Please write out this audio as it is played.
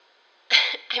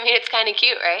I mean, it's kind of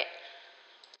cute, right?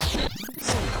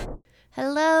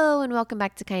 Hello and welcome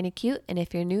back to Kinda Cute, and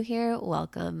if you're new here,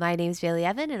 welcome. My name's Bailey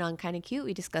Evan, and on Kinda Cute,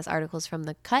 we discuss articles from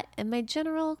The Cut and my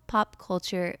general pop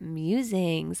culture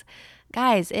musings.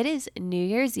 Guys, it is New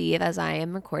Year's Eve as I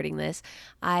am recording this.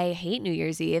 I hate New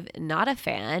Year's Eve, not a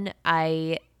fan.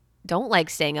 I don't like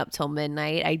staying up till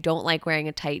midnight. I don't like wearing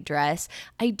a tight dress.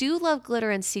 I do love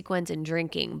glitter and sequins and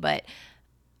drinking, but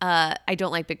I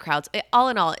don't like big crowds. All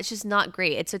in all, it's just not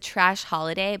great. It's a trash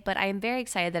holiday, but I am very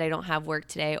excited that I don't have work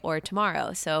today or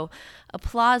tomorrow. So,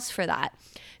 applause for that.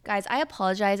 Guys, I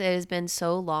apologize. It has been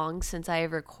so long since I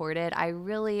have recorded. I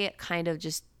really kind of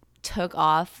just took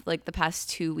off like the past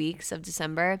 2 weeks of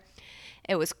December.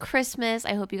 It was Christmas.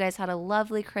 I hope you guys had a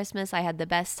lovely Christmas. I had the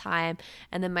best time.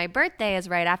 And then my birthday is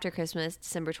right after Christmas,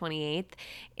 December 28th.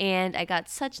 And I got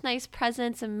such nice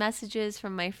presents and messages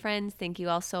from my friends. Thank you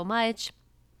all so much.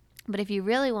 But if you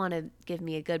really want to give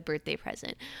me a good birthday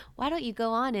present, why don't you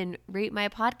go on and rate my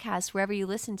podcast wherever you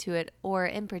listen to it, or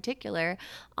in particular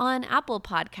on Apple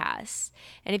Podcasts.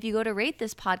 And if you go to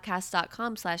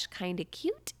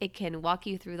ratethispodcast.com/kindacute, it can walk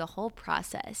you through the whole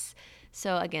process.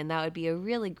 So again, that would be a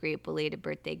really great belated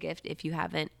birthday gift if you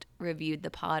haven't reviewed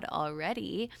the pod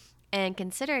already. And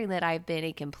considering that I've been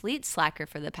a complete slacker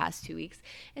for the past 2 weeks,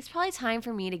 it's probably time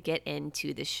for me to get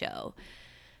into the show.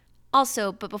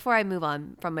 Also, but before I move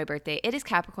on from my birthday, it is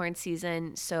Capricorn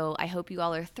season, so I hope you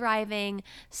all are thriving.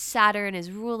 Saturn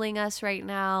is ruling us right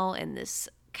now in this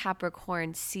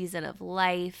Capricorn season of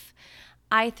life.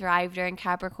 I thrive during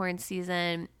Capricorn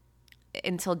season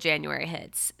until January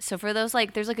hits. So for those,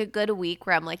 like, there's like a good week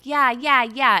where I'm like, yeah,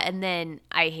 and then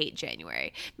I hate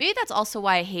January. Maybe that's also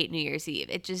why I hate New Year's Eve.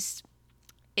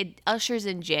 It ushers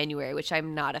in January, which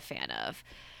I'm not a fan of.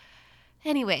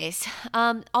 Anyways,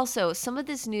 also, some of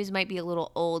this news might be a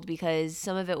little old because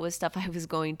some of it was stuff I was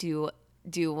going to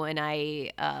do when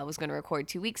I was going to record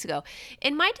 2 weeks ago.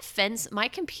 In my defense, my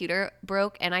computer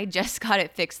broke and I just got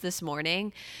it fixed this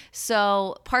morning.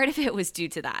 So part of it was due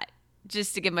to that.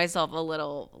 Just to give myself a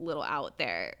little out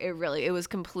there. It was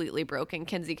completely broken.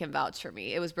 Kenzie can vouch for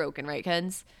me. It was broken, right,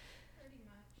 Kenz?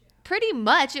 Pretty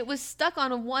much. It was stuck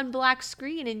on a one black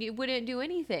screen and it wouldn't do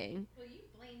anything. Well, you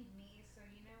blamed me, so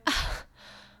you know what?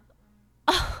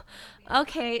 Oh,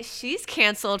 okay, she's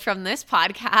canceled from this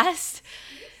podcast.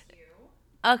 Excuse you.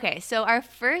 Okay, so our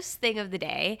first thing of the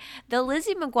day, the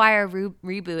Lizzie McGuire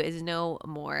reboot is no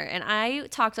more. And I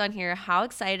talked on here how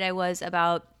excited I was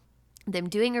about them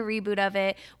doing a reboot of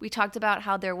it. We talked about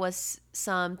how there was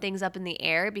some things up in the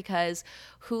air because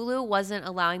Hulu wasn't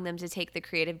allowing them to take the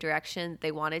creative direction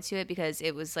they wanted to it because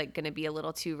it was like going to be a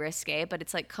little too risque. But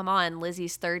it's like, come on,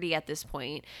 Lizzie's 30 at this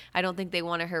point. I don't think they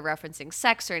wanted her referencing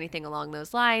sex or anything along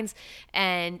those lines.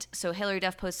 And so Hilary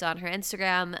Duff posted on her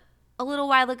Instagram a little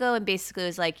while ago and basically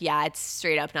was like, yeah, it's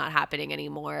straight up not happening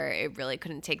anymore. It really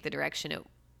couldn't take the direction it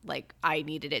like I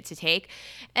needed it to take.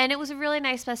 And it was a really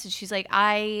nice message. She's like,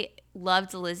 I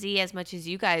loved Lizzie as much as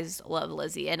you guys love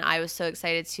Lizzie, and I was so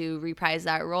excited to reprise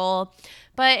that role,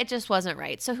 but it just wasn't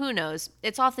right. So who knows?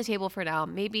 It's off the table for now.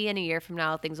 Maybe in a year from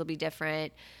now things will be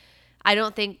different. I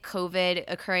don't think COVID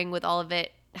occurring with all of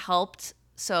it helped,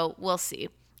 so we'll see.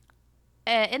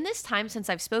 In this time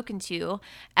since I've spoken to you,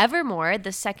 Evermore,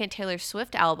 the second Taylor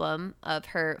Swift album of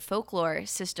her folklore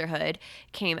sisterhood,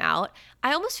 came out.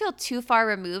 I almost feel too far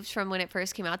removed from when it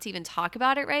first came out to even talk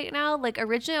about it right now. Like,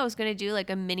 originally I was going to do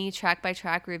like a mini track by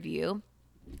track review,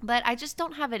 but I just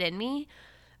don't have it in me.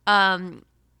 Um,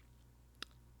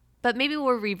 but maybe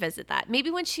we'll revisit that.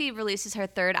 Maybe when she releases her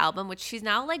third album, which she's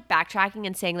now like backtracking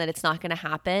and saying that it's not going to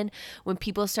happen, when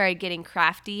people started getting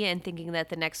crafty and thinking that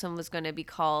the next one was going to be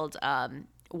called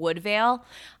Woodvale.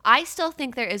 I still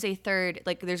think there is a third,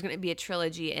 like there's going to be a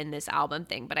trilogy in this album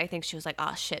thing, but I think she was like,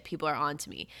 oh shit, people are on to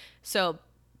me. So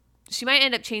she might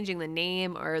end up changing the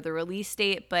name or the release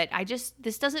date, but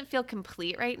this doesn't feel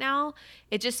complete right now.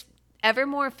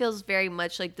 Evermore feels very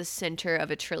much like the center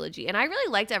of a trilogy. And I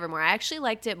really liked Evermore. I actually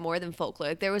liked it more than Folklore.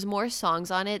 Like, there was more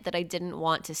songs on it that I didn't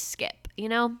want to skip, you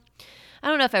know? I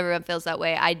don't know if everyone feels that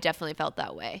way. I definitely felt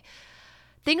that way.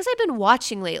 Things I've been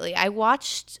watching lately. I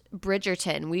watched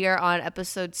Bridgerton. We are on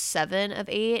episode 7 of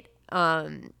 8.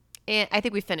 And I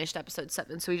think we finished episode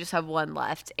 7, so we just have one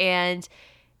left. And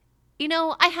you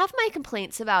know, I have my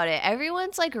complaints about it.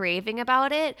 Everyone's like raving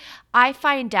about it. I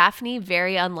find Daphne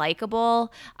very unlikable.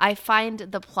 I find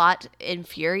the plot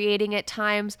infuriating at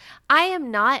times. I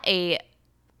am not a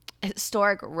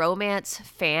historic romance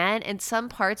fan, and some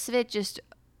parts of it just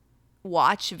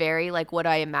watch very like what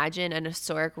I imagine an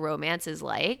historic romance is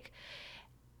like.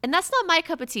 And that's not my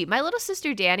cup of tea. My little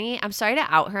sister Danny, I'm sorry to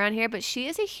out her on here, but she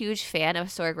is a huge fan of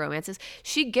historic romances.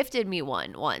 She gifted me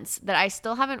one once that I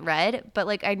still haven't read, but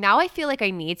like I feel like I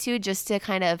need to, just to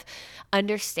kind of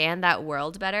understand that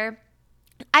world better.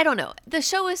 I don't know. The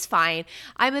show is fine.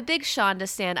 I'm a big Shonda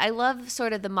stan. I love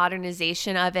sort of the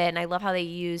modernization of it, and I love how they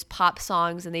use pop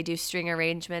songs and they do string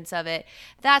arrangements of it.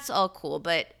 That's all cool.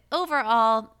 But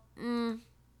overall,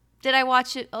 did I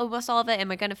watch it, almost all of it?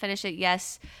 Am I going to finish it?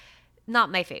 Yes.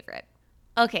 Not my favorite.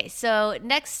 Okay, so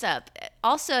next up,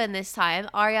 also in this time,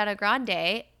 Ariana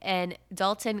Grande and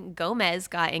Dalton Gomez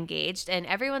got engaged, and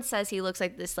everyone says he looks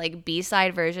like this like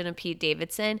B-side version of Pete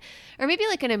Davidson, or maybe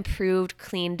like an improved,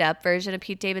 cleaned up version of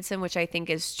Pete Davidson, which I think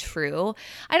is true.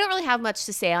 I don't really have much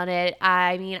to say on it.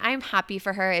 I mean, I'm happy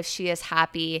for her if she is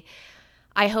happy.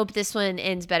 I hope this one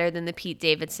ends better than the Pete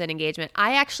Davidson engagement.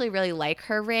 I actually really like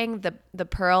her ring. The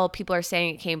pearl, people are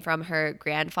saying it came from her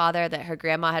grandfather, that her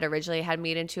grandma had originally had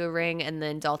made into a ring, and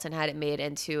then Dalton had it made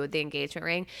into the engagement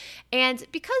ring. And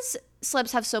because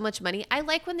celebs have so much money, I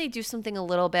like when they do something a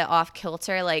little bit off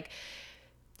kilter, like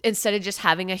instead of just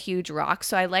having a huge rock.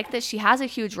 So I like that she has a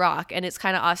huge rock and it's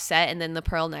kind of offset, and then the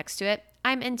pearl next to it.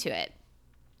 I'm into it.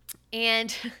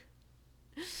 And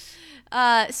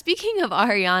speaking of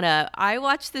Ariana, I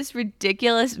watched this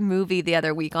ridiculous movie the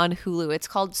other week on Hulu. It's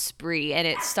called Spree, and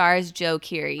it stars Joe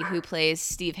Keery, who plays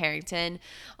Steve Harrington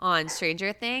on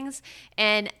Stranger Things.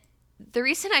 And the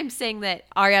reason I'm saying that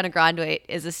Ariana Grande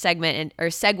is a segment or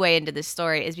segue into this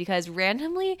story is because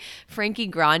randomly Frankie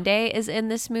Grande is in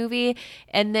this movie,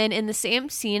 and then in the same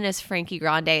scene as Frankie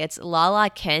Grande, it's Lala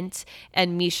Kent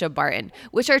and Misha Barton,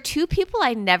 which are two people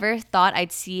I never thought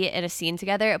I'd see in a scene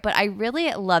together, but I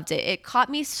really loved it. It caught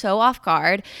me so off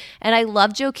guard, and I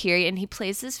love Joe Keery, and he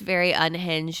plays this very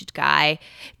unhinged guy.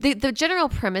 The general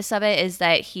premise of it is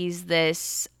that he's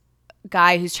this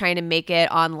guy who's trying to make it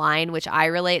online, which I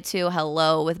relate to.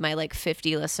 Hello, with my like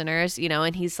 50 listeners,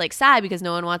 and he's like sad because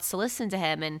no one wants to listen to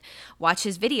him and watch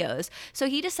his videos. So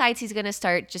he decides he's going to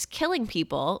start just killing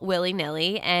people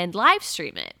willy-nilly and live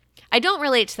stream it. I don't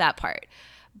relate to that part,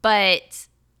 but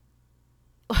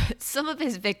some of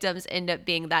his victims end up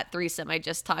being that threesome I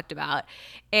just talked about.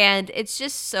 And it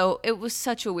was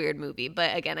such a weird movie.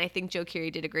 But again, I think Joe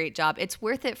Keery did a great job. It's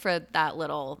worth it for that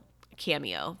little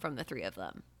cameo from the three of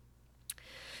them.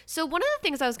 So one of the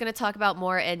things I was going to talk about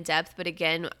more in depth, but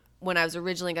again, when I was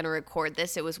originally going to record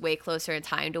this, it was way closer in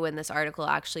time to when this article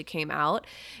actually came out.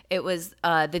 It was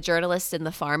The Journalist and the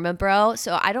Pharma Bro.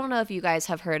 So I don't know if you guys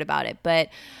have heard about it, but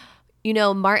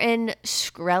Martin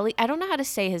Shkreli, I don't know how to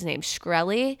say his name,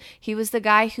 Shkreli. He was the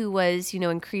guy who was,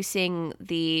 increasing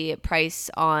the price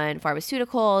on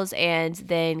pharmaceuticals, and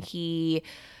then he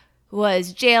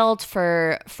was jailed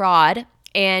for fraud.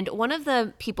 And one of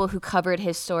the people who covered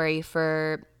his story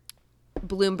for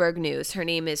Bloomberg News, her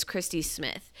name is Christy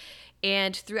Smith.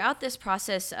 And throughout this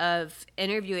process of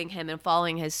interviewing him and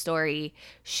following his story,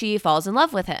 she falls in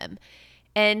love with him.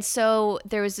 And so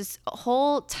there was this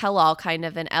whole tell-all kind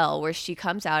of an Elle where she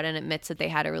comes out and admits that they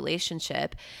had a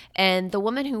relationship. And the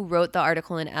woman who wrote the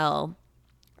article in Elle,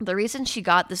 the reason she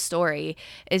got the story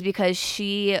is because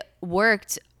she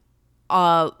worked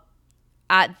at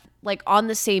like on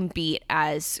the same beat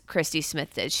as Christy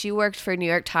Smith did. She worked for New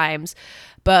York Times,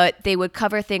 but they would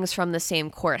cover things from the same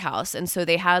courthouse. And so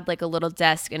they had like a little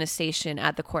desk and a station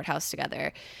at the courthouse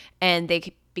together, and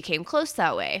they became close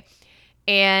that way.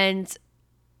 And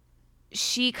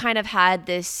she kind of had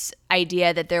this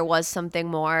idea that there was something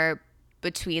more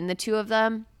between the two of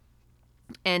them.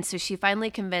 And so she finally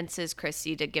convinces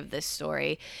Christy to give this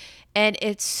story. And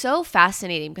it's so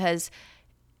fascinating because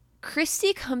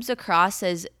Christy comes across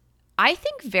as, I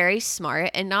think, very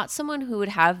smart and not someone who would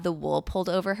have the wool pulled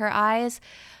over her eyes.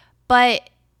 But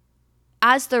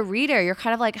as the reader, you're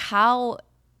kind of like, how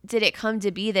did it come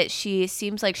to be that she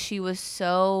seems like she was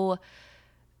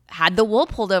had the wool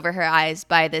pulled over her eyes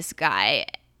by this guy?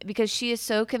 Because she is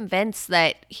so convinced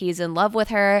that he's in love with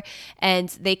her, and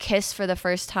they kiss for the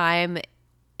first time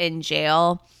in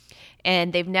jail.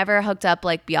 And they've never hooked up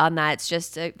like beyond that. It's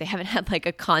just they haven't had like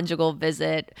a conjugal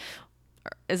visit.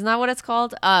 Isn't that what it's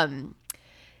called?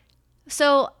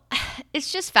 So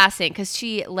it's just fascinating because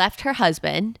she left her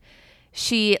husband.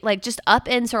 She like just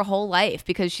upends her whole life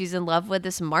because she's in love with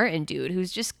this Martin dude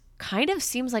who's just kind of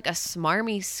seems like a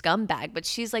smarmy scumbag. But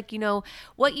she's like,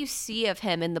 what you see of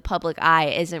him in the public eye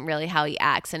isn't really how he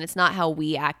acts, and it's not how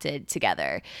we acted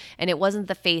together, and it wasn't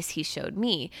the face he showed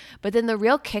me. But then the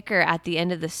real kicker at the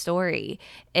end of the story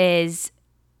is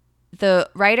the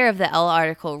writer of the Elle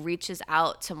article reaches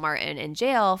out to Martin in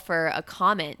jail for a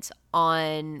comment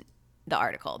on the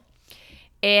article.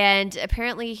 And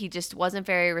apparently he just wasn't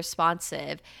very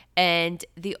responsive. And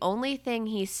the only thing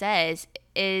he says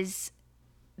is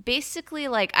basically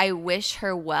like, I wish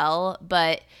her well,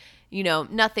 but,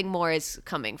 nothing more is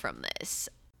coming from this.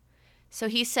 So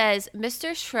he says,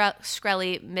 Mr.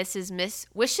 Shkreli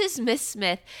wishes Miss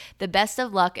Smith the best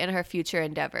of luck in her future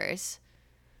endeavors.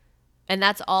 And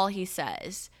that's all he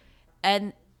says.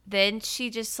 And then she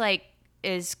just like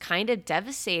is kind of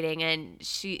devastating, and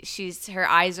she's her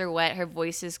eyes are wet, her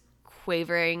voice is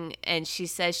quavering, and she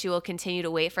says she will continue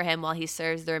to wait for him while he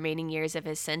serves the remaining years of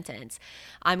his sentence.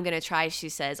 I'm going to try, she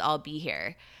says. I'll be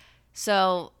here.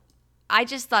 So I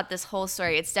just thought this whole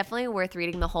story, it's definitely worth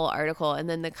reading the whole article. And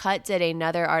then The Cut did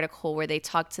another article where they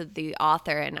talked to the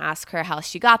author and asked her how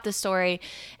she got the story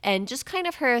and just kind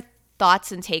of her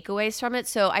thoughts and takeaways from it.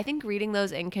 So I think reading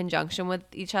those in conjunction with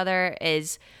each other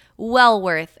is well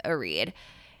worth a read.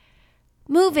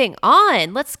 Moving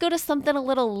on, let's go to something a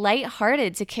little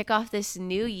lighthearted to kick off this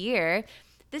new year.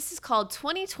 This is called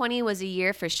 2020 Was a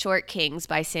Year for Short Kings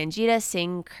by Sangeeta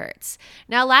Singh Kurtz.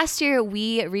 Now, last year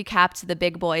we recapped the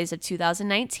big boys of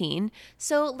 2019,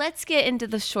 so let's get into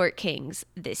the short kings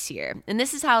this year. And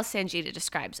this is how Sangeeta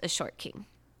describes a short king.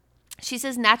 She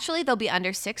says, naturally, they'll be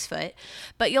under 6 foot,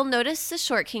 but you'll notice the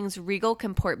short king's regal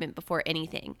comportment before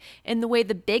anything, and the way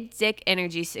the big dick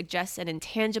energy suggests an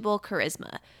intangible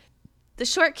charisma. The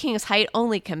short king's height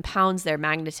only compounds their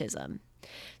magnetism.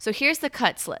 So here's the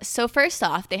cuts list. So first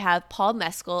off, they have Paul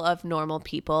Mescal of Normal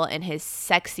People and his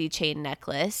sexy chain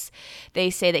necklace. They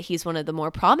say that he's one of the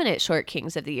more prominent short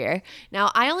kings of the year.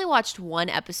 Now, I only watched one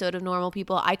episode of Normal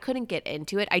People. I couldn't get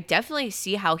into it. I definitely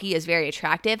see how he is very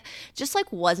attractive. Just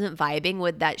like wasn't vibing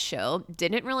with that show.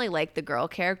 Didn't really like the girl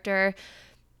character.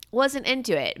 Wasn't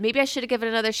into it. Maybe I should have given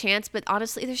it another chance, but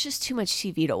honestly, there's just too much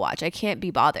TV to watch. I can't be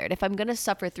bothered. If I'm going to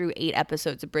suffer through 8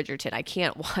 episodes of Bridgerton, I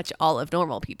can't watch all of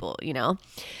Normal People,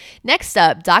 Next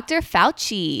up, Dr.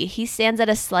 Fauci. He stands at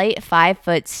a slight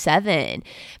 5'7",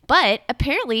 but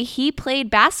apparently he played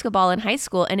basketball in high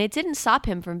school, and it didn't stop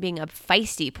him from being a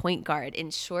feisty point guard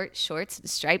in short shorts and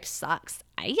striped socks.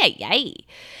 Ay, ay, ay.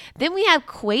 Then we have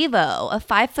Quavo, a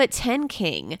 5'10"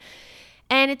 king.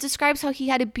 And it describes how he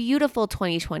had a beautiful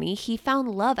 2020. He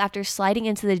found love after sliding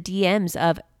into the DMs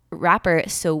of rapper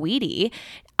Saweetie.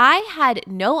 I had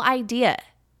no idea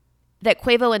that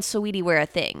Quavo and Saweetie were a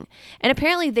thing. And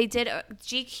apparently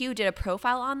GQ did a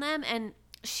profile on them, and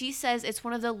she says it's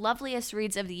one of the loveliest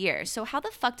reads of the year. So how the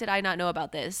fuck did I not know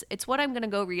about this? It's what I'm going to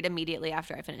go read immediately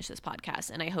after I finish this podcast,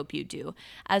 and I hope you do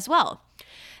as well.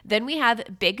 Then we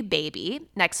have Big Baby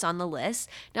next on the list.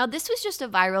 Now, this was just a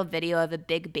viral video of a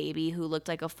big baby who looked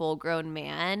like a full-grown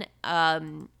man. I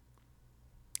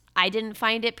didn't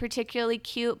find it particularly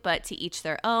cute, but to each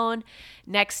their own.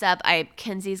 Next up,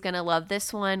 Kenzie's going to love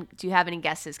this one. Do you have any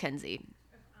guesses, Kenzie?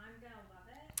 If I'm gonna love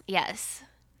it, Yes.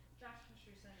 Josh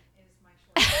Hutcherson is my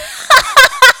short.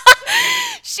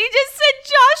 She just said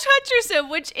Josh Hutcherson,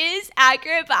 which is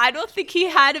accurate, but I don't think he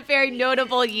had a very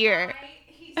notable year.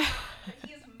 He is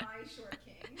my short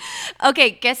king.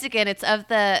 Okay, guess again. It's of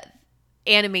the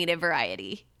animated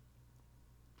variety.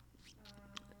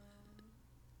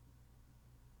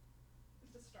 Is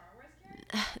the Star Wars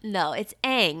character? No, it's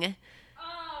Aang.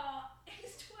 Oh,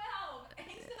 he's 12.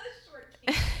 He's not a short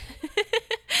king.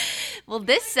 Well,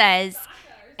 this says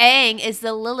Aang is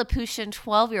the Lilliputian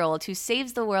 12-year-old who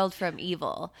saves the world from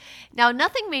evil. Now,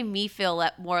 nothing made me feel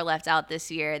more left out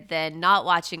this year than not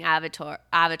watching Avatar.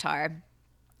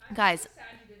 Guys, So sad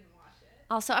you didn't watch it.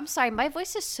 also, I'm sorry, my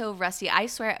voice is so rusty. I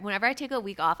swear, whenever I take a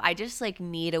week off, I just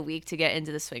need a week to get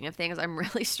into the swing of things. I'm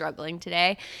really struggling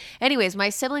today. Anyways, my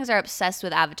siblings are obsessed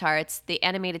with Avatar. It's the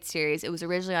animated series. It was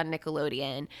originally on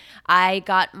Nickelodeon. I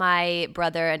got my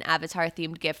brother an Avatar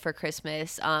themed gift for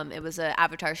Christmas. It was an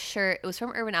Avatar shirt. It was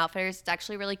from Urban Outfitters. It's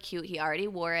actually really cute. He already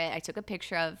wore it. I took a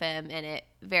picture of him in it.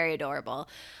 Very adorable.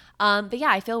 But yeah,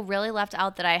 I feel really left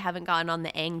out that I haven't gotten on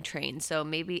the Aang train. So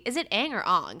maybe, is it Aang or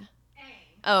Ong? Aang.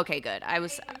 Oh, okay, good. When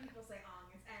people say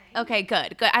Ong, it's Aang. Okay,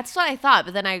 good. That's what I thought,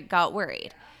 but then I got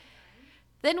worried.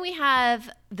 Then we have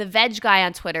the veg guy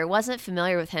on Twitter. Wasn't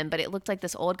familiar with him, but it looked like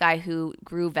this old guy who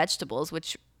grew vegetables,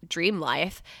 which dream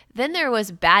life. Then there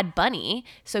was Bad Bunny.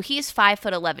 So he's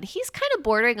 5'11". He's kind of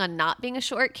bordering on not being a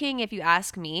short king, if you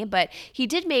ask me, but he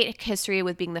did make history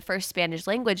with being the first Spanish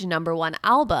language #1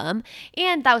 album,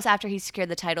 and that was after he secured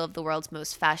the title of the world's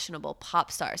most fashionable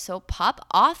pop star. So pop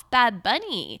off, Bad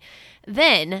Bunny.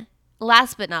 Then,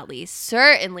 last but not least,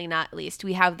 certainly not least,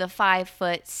 we have the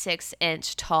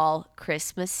 5'6" tall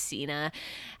Chris Messina.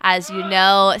 As you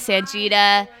know,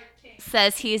 Sangeeta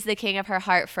says he's the king of her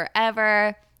heart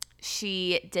forever.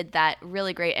 She did that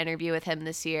really great interview with him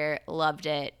this year. Loved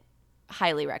it.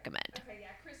 Highly recommend. Okay, yeah,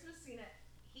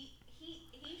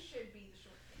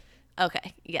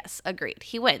 Okay, yes, agreed.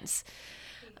 He wins.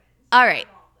 All right.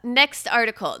 Next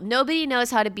article. Nobody knows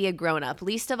how to be a grown up,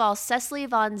 least of all Cecily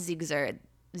von Ziegler.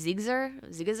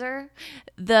 Ziegler?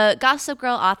 The Gossip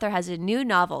Girl author has a new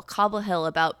novel, Cobble Hill,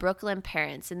 about Brooklyn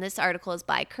parents, and this article is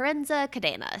by Karenza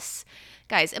Cadenas.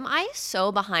 Guys, am I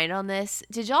so behind on this?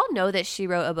 Did y'all know that she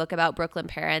wrote a book about Brooklyn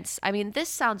parents? I mean, this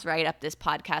sounds right up this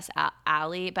podcast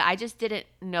alley, but I just didn't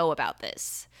know about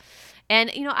this. And,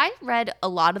 I read a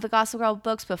lot of the Gossip Girl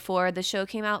books before the show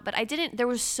came out, but there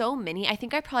were so many. I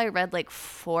think I probably read like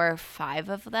 4 or 5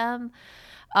 of them.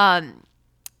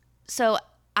 So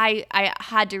I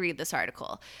had to read this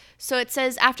article. So it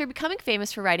says, after becoming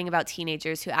famous for writing about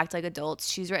teenagers who act like adults,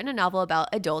 she's written a novel about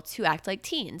adults who act like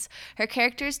teens. Her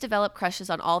characters develop crushes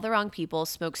on all the wrong people,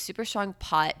 smoke super strong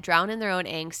pot, drown in their own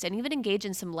angst, and even engage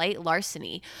in some light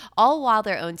larceny, all while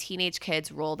their own teenage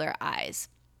kids roll their eyes.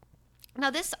 Now,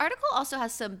 this article also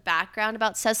has some background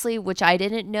about Cecily, which I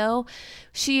didn't know.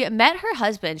 She met her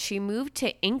husband. She moved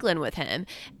to England with him.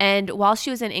 And while she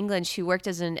was in England, she worked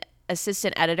as an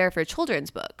assistant editor for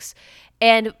children's books.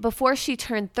 And before she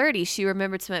turned 30, she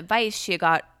remembered some advice she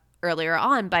got earlier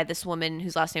on by this woman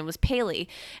whose last name was Paley.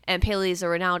 And Paley is a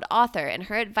renowned author. And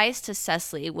her advice to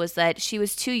Cecily was that she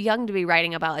was too young to be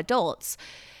writing about adults.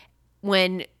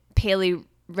 When Paley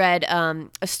read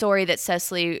a story that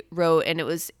Cecily wrote, and it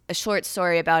was a short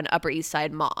story about an Upper East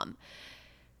Side mom.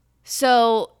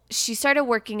 So she started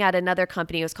working at another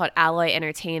company. It was called Alloy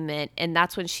Entertainment, and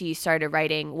that's when she started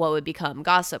writing what would become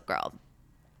Gossip Girl.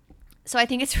 So I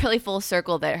think it's really full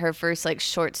circle that her first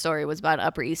short story was about an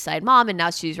Upper East Side mom, and now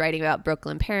she's writing about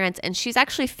Brooklyn parents, and she's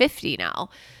actually 50 now.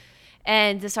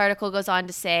 And this article goes on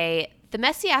to say, the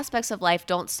messy aspects of life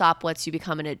don't stop once you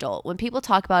become an adult. When people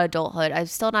talk about adulthood, I'm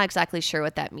still not exactly sure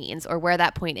what that means or where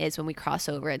that point is when we cross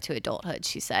over into adulthood,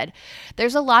 she said.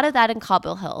 There's a lot of that in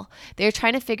Cobble Hill. They're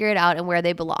trying to figure it out and where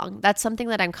they belong. That's something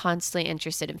that I'm constantly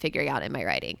interested in figuring out in my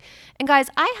writing. And guys,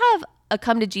 I have a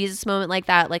come to Jesus moment like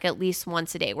that at least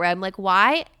once a day where I'm like,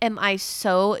 why am I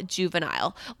so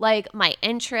juvenile? My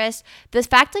interest, the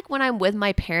fact when I'm with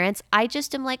my parents, I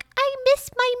just am like, I miss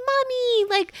my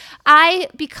mommy. I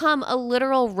become a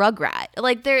literal rugrat.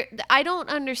 I don't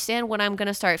understand when I'm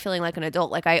gonna start feeling like an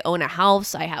adult. I own a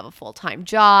house, I have a full-time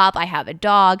job, I have a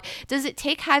dog. Does it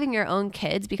take having your own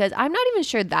kids? Because I'm not even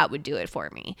sure that would do it for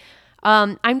me.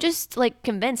 I'm just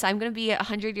convinced I'm gonna be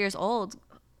 100 years old,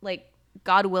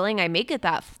 God willing, I make it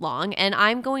that long, and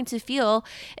I'm going to feel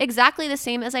exactly the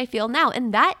same as I feel now.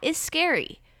 And that is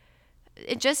scary.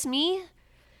 It just me?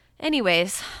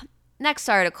 Anyways, next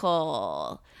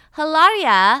article.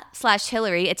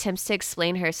 Hilaria/Hillary attempts to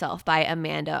explain herself by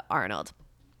Amanda Arnold.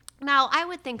 Now, I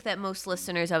would think that most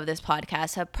listeners of this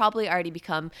podcast have probably already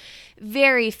become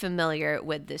very familiar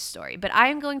with this story, but I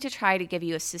am going to try to give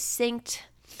you a succinct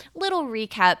little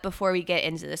recap before we get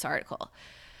into this article.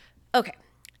 Okay.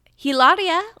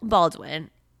 Hilaria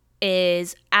Baldwin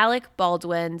is Alec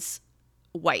Baldwin's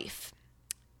wife,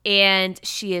 and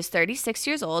she is 36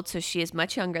 years old, so she is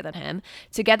much younger than him.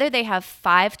 Together, they have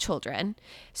 5 children.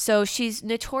 So she's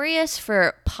notorious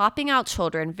for popping out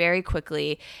children very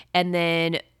quickly and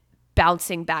then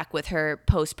bouncing back with her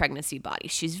post-pregnancy body.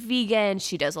 She's vegan.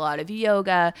 She does a lot of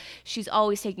yoga. She's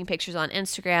always taking pictures on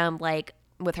Instagram,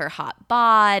 with her hot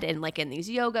bod and in these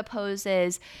yoga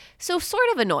poses. So sort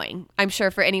of annoying, I'm sure,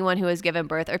 for anyone who has given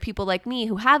birth or people like me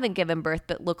who haven't given birth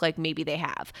but look like maybe they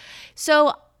have.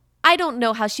 So I don't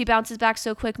know how she bounces back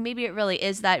so quick. Maybe it really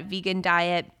is that vegan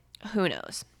diet. Who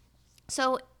knows?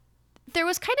 So there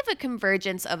was kind of a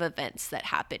convergence of events that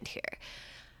happened here.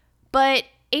 But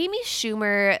Amy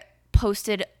Schumer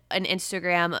posted an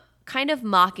Instagram kind of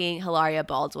mocking Hilaria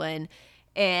Baldwin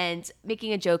and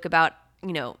making a joke about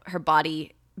her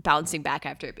body bouncing back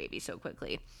after a baby so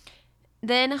quickly.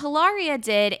 Then Hilaria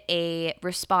did a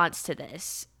response to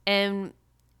this. And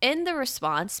in the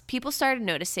response, people started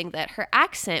noticing that her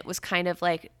accent was kind of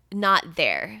not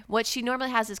there. What she normally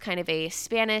has is kind of a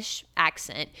Spanish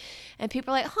accent. And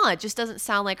people are like, it just doesn't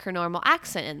sound like her normal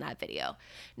accent in that video.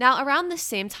 Now, around the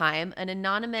same time, an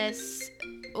anonymous...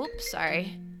 Oops,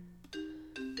 sorry.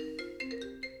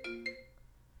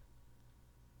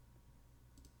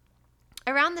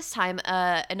 Around this time,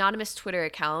 an anonymous Twitter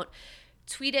account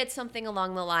tweeted something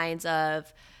along the lines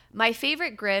of, my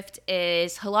favorite grift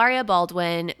is Hilaria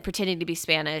Baldwin pretending to be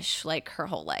Spanish her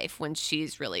whole life when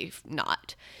she's really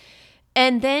not.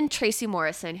 And then Tracy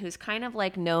Morrison, who's kind of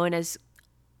known as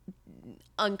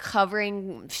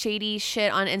uncovering shady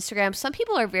shit on Instagram. Some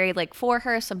people are very for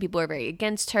her. Some people are very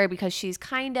against her because she's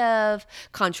kind of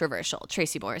controversial.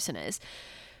 Tracy Morrison is.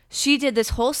 She did this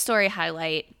whole story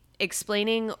highlight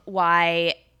explaining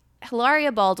why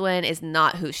Hilaria Baldwin is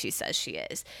not who she says she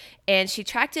is. And she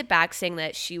tracked it back saying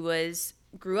that she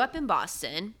grew up in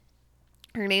Boston.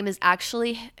 Her name is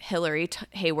actually Hillary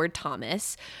Hayward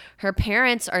Thomas. Her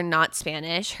parents are not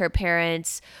Spanish. Her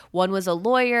parents, one was a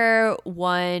lawyer,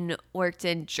 one worked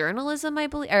in journalism, I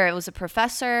believe, or it was a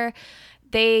professor.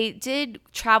 They did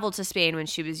travel to Spain when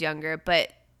she was younger,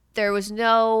 but there was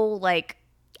no like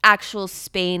actual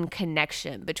Spain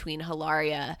connection between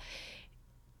Hilaria.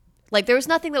 Like there was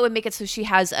nothing that would make it so she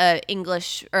has a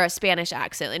English or a Spanish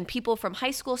accent. And people from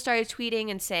high school started tweeting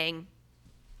and saying,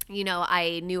 you know,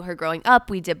 I knew her growing up.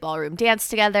 We did ballroom dance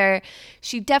together.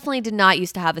 She definitely did not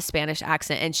used to have a Spanish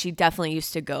accent, and she definitely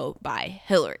used to go by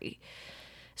Hillary.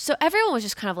 So everyone was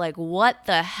just kind of like, what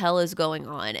the hell is going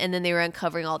on? And then they were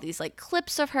uncovering all these like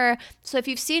clips of her. So if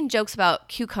you've seen jokes about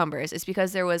cucumbers, it's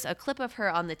because there was a clip of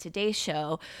her on the Today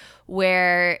Show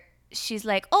where she's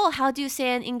like, oh, how do you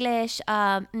say in English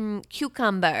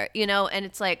cucumber? You know, and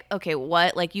it's like, okay,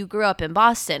 what? Like you grew up in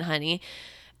Boston, honey.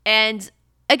 And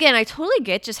again, I totally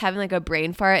get just having like a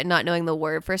brain fart and not knowing the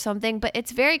word for something, but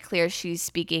it's very clear she's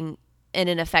speaking in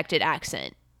an affected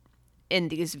accent in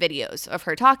these videos of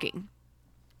her talking.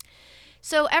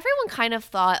 So everyone kind of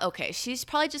thought, okay, she's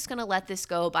probably just going to let this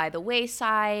go by the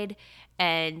wayside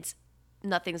and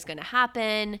nothing's going to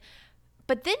happen.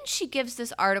 But then she gives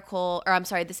this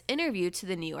this interview to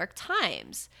the New York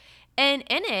Times. And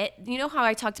in it, you know how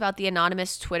I talked about the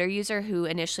anonymous Twitter user who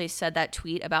initially said that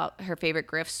tweet about her favorite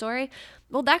grift story?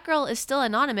 Well, that girl is still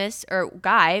anonymous, or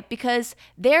guy, because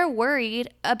they're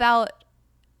worried about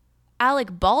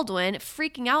Alec Baldwin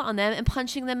freaking out on them and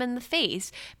punching them in the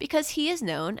face because he is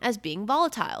known as being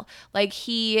volatile. Like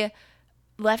he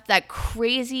left that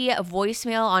crazy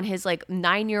voicemail on his like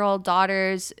 9-year-old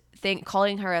daughter's thing,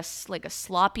 calling her a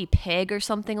sloppy pig or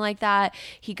something like that.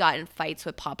 He got in fights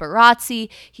with paparazzi.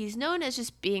 He's known as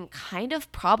just being kind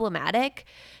of problematic.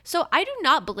 So I do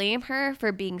not blame her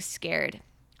for being scared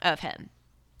of him.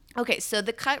 Okay, so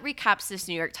the cut recaps this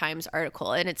New York Times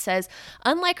article, and it says,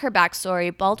 unlike her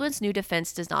backstory, Baldwin's new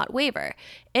defense does not waver.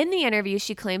 In the interview,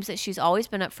 she claims that she's always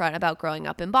been upfront about growing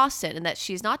up in Boston and that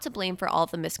she's not to blame for all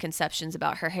the misconceptions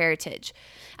about her heritage.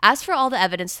 As for all the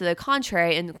evidence to the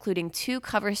contrary, including 2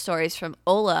 cover stories from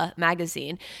Hola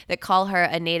magazine that call her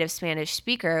a native Spanish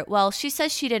speaker, well, she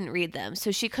says she didn't read them, so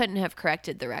she couldn't have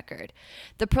corrected the record.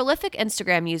 The prolific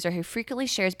Instagram user who frequently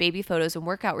shares baby photos and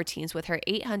workout routines with her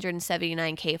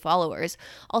 879K followers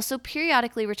also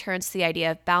periodically returns to the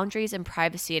idea of boundaries and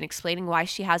privacy and explaining why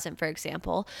she hasn't, for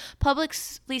example,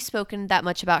 publicly spoken that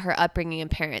much about her upbringing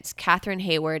and parents, Catherine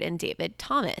Hayward and David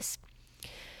Thomas.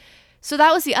 So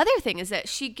that was the other thing, is that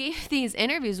she gave these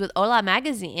interviews with Hola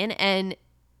magazine, and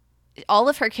all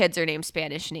of her kids are named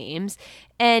Spanish names,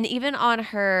 and even on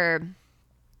her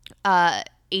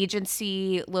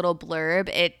agency little blurb,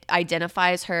 it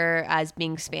identifies her as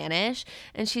being Spanish,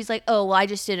 and she's like, oh, well, I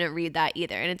just didn't read that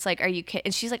either. And it's like, are you kidding?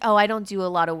 And she's like, oh, I don't do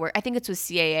a lot of work. I think it's with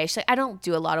CAA. She's like, I don't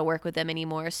do a lot of work with them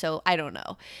anymore, so I don't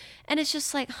know. And it's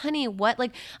just like, honey, what?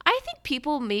 Like, I think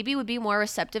people maybe would be more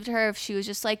receptive to her if she was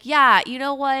just like, yeah, you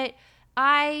know what?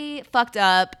 I fucked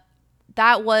up.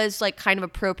 That was like kind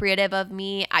of appropriative of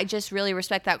me. I just really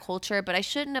respect that culture, but I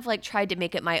shouldn't have like tried to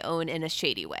make it my own in a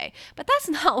shady way. But that's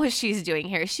not what she's doing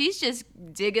here. She's just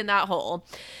digging that hole.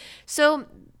 So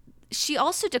she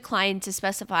also declined to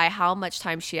specify how much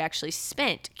time she actually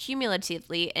spent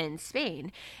cumulatively in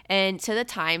Spain. And to the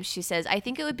Times, she says, I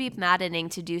think it would be maddening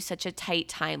to do such a tight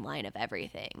timeline of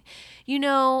everything. You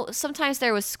know, sometimes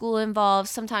there was school involved,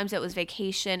 sometimes it was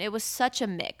vacation. It was such a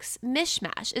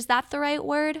mishmash. Is that the right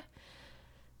word?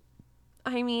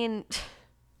 I mean,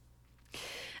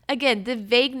 again, the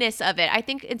vagueness of it. I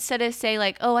think instead of saying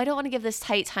like, oh, I don't want to give this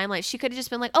tight timeline, she could have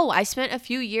just been like, oh, I spent a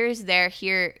few years there,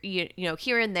 here, you know,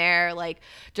 here and there, like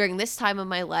during this time of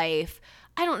my life.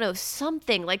 I don't know,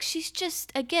 something. Like she's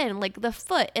just, again, like the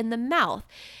foot in the mouth.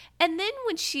 And then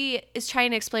when she is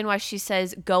trying to explain why she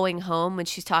says going home when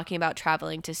she's talking about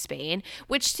traveling to Spain,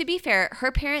 which to be fair,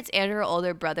 her parents and her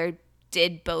older brother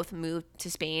did both move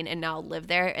to Spain and now live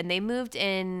there. And they moved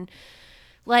in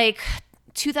like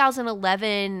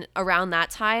 2011, around that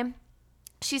time.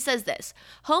 She says this: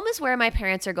 home is where my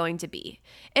parents are going to be.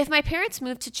 If my parents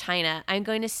move to China, I'm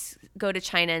going to go to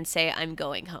China and say I'm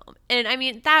going home. And I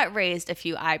mean, that raised a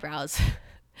few eyebrows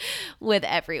with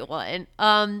everyone.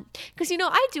 Because, you know,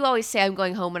 I do always say I'm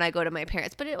going home when I go to my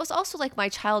parents, but it was also like my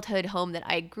childhood home that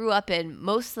I grew up in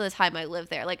most of the time I lived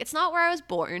there. Like, it's not where I was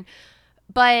born,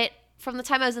 but from the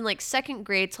time I was in like second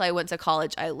grade till I went to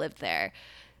college, I lived there.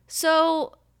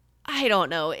 So I don't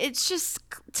know. It's just,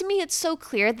 to me, it's so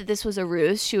clear that this was a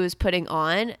ruse she was putting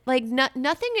on. Like,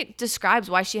 nothing describes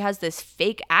why she has this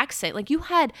fake accent. Like, you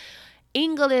had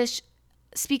English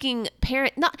speaking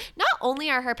parent. Not only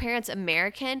are her parents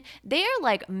American, they are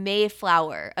like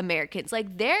Mayflower Americans.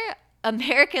 Like, their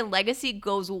American legacy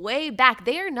goes way back.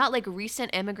 They are not like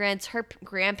recent immigrants. Her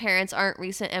grandparents aren't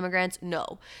recent immigrants.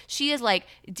 No. She is like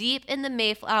deep in the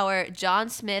Mayflower, John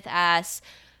Smith ass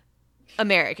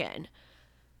American.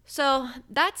 So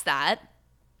that's that.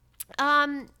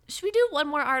 Should we do one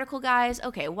more article, guys?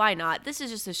 Okay, why not? This is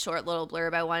just a short little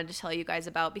blurb I wanted to tell you guys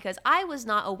about because I was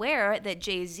not aware that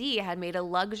Jay-Z had made a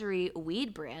luxury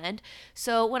weed brand.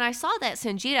 So when I saw that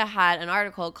Sanjita had an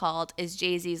article called "Is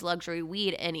Jay-Z's Luxury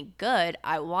Weed Any Good?"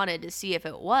 I wanted to see if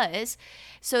it was.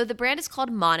 So the brand is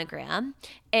called Monogram,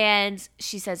 and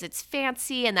she says it's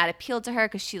fancy and that appealed to her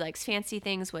because she likes fancy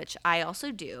things, which I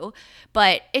also do.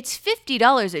 But it's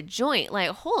 $50 a joint.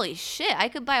 Like, holy shit, I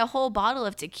could buy a whole bottle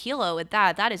of tequila with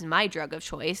that. That is my drug of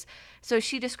choice. So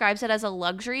she describes it as a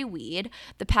luxury weed.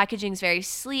 The packaging's very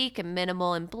sleek and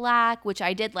minimal and black, which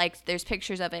I did like. There's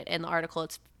pictures of it in the article.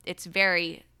 It's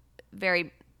very,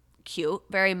 very cute,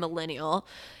 very millennial.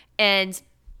 And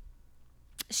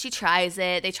she tries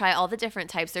it. They try all the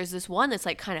different types. There's this one that's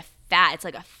like kind of fat. It's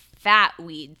like a fat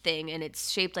weed thing, and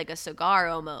it's shaped like a cigar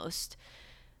almost.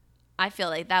 I feel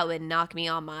like that would knock me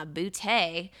on my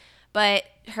booty. But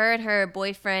her and her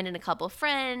boyfriend and a couple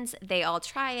friends, they all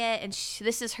try it. And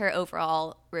this is her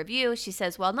overall review. She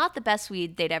says, while not the best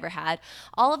weed they'd ever had,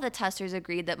 all of the testers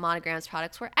agreed that Monogram's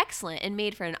products were excellent and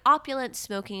made for an opulent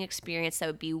smoking experience that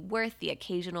would be worth the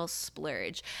occasional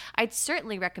splurge. I'd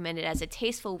certainly recommend it as a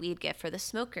tasteful weed gift for the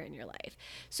smoker in your life.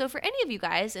 So for any of you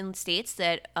guys in states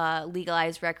that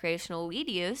legalize recreational weed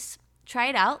use, try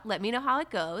it out. Let me know how it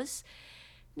goes.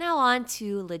 Now on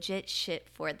to legit shit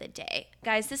for the day.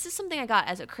 Guys, this is something I got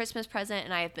as a Christmas present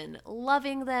and I have been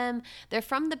loving them. They're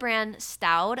from the brand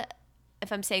Staud,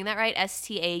 if I'm saying that right,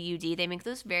 Staud. They make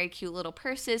those very cute little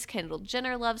purses. Kendall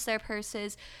Jenner loves their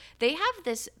purses. They have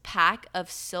this pack of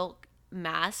silk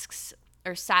masks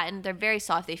or satin. They're very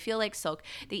soft. They feel like silk.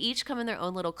 They each come in their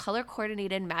own little color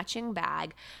coordinated matching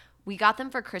bag. We got them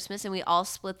for Christmas and we all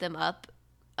split them up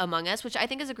among us, which I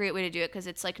think is a great way to do it because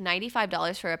it's like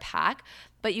 $95 for a pack,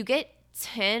 but you get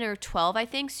 10 or 12, I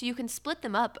think, so you can split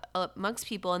them up amongst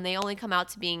people and they only come out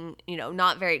to being,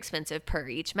 not very expensive per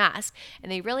each mask.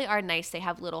 And they really are nice. They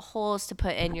have little holes to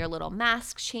put in your little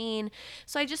mask chain.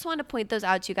 So I just want to point those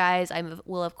out to you guys. I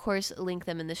will, of course, link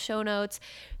them in the show notes.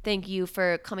 Thank you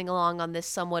for coming along on this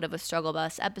somewhat of a struggle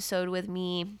bus episode with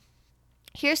me.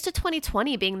 Here's to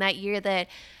 2020 being that year that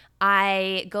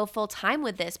I go full time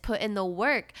with this, put in the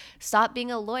work, stop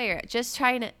being a lawyer, just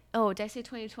trying to, oh, did I say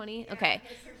 2020? Okay.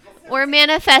 We're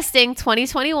manifesting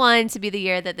 2021 to be the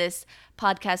year that this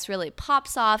podcast really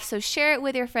pops off. So share it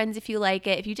with your friends if you like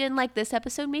it. If you didn't like this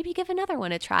episode, maybe give another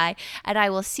one a try. And I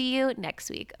will see you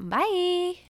next week.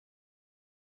 Bye.